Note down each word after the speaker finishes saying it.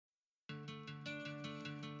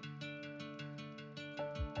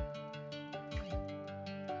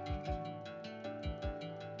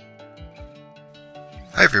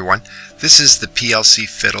Hi everyone, this is the PLC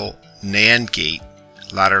Fiddle NAND gate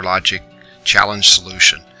ladder logic challenge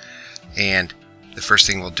solution, and the first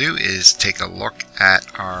thing we'll do is take a look at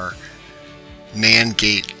our NAND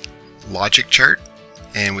gate logic chart,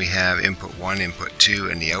 and we have input 1, input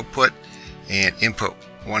 2, and the output. And input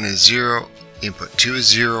 1 is 0, input 2 is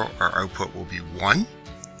 0, our output will be 1.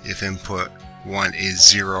 If input 1 is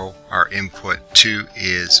 0, our input 2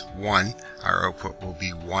 is 1, our output will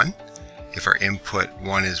be 1. If our input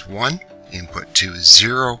 1 is 1, input 2 is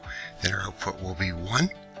 0, then our output will be 1.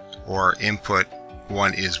 Or input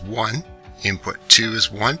 1 is 1, input 2 is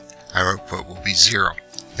 1, our output will be 0.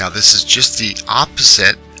 Now this is just the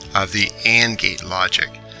opposite of the AND gate logic.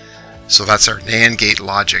 So that's our NAND gate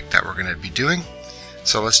logic that we're going to be doing.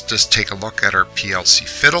 So let's just take a look at our PLC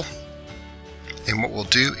Fiddle. And what we'll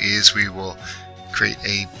do is we will create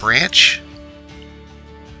a branch.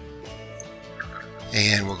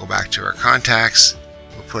 And we'll go back to our contacts.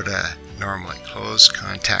 We'll put a normally closed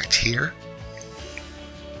contact here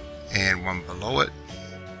and one below it.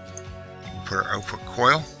 We'll put our output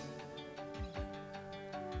coil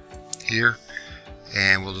here,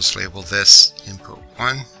 and we'll just label this input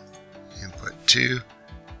 1, input 2,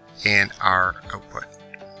 and our output.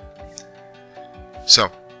 So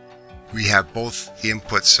we have both the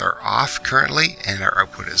inputs are off currently and our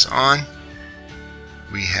output is on.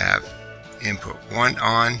 We have input 1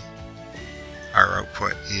 on, our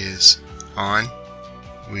output is on.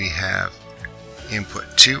 We have input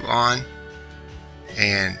 2 on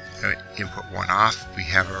and input 1 off, we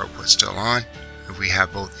have our output still on. If we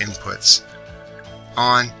have both inputs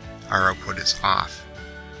on, our output is off.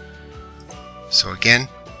 So again,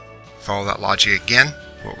 follow that logic again.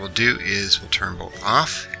 What we'll do is we'll turn both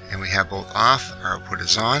off, and we have both off, our output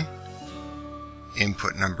is on.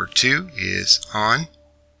 Input number 2 is on,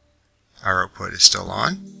 our output is still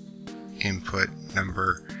on. Input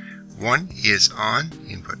number 1 is on,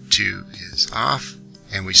 input 2 is off,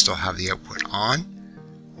 and we still have the output on.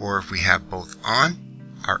 Or if we have both on,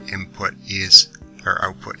 our output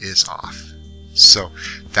is off. So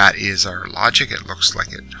that is our logic. It looks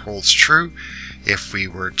like it holds true. If we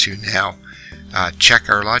were to now check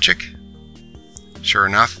our logic, sure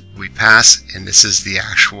enough, we pass, and this is the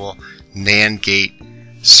actual NAND gate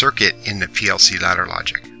circuit in the PLC ladder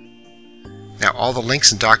logic. Now all the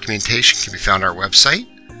links and documentation can be found on our website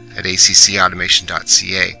at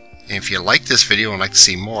accautomation.ca. And if you like this video and like to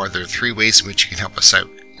see more, there are 3 ways in which you can help us out.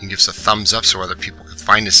 You can give us a thumbs up so other people can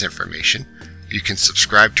find this information. You can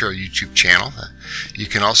subscribe to our YouTube channel. You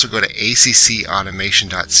can also go to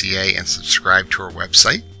accautomation.ca and subscribe to our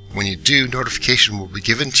website. When you do, notification will be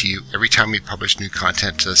given to you every time we publish new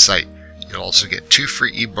content to the site. You'll also get 2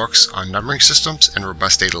 free ebooks on numbering systems and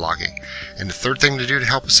robust data logging. And the third thing to do to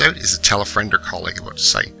help us out is to tell a friend or colleague about the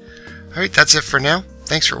site. Alright, that's it for now.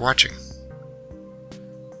 Thanks for watching.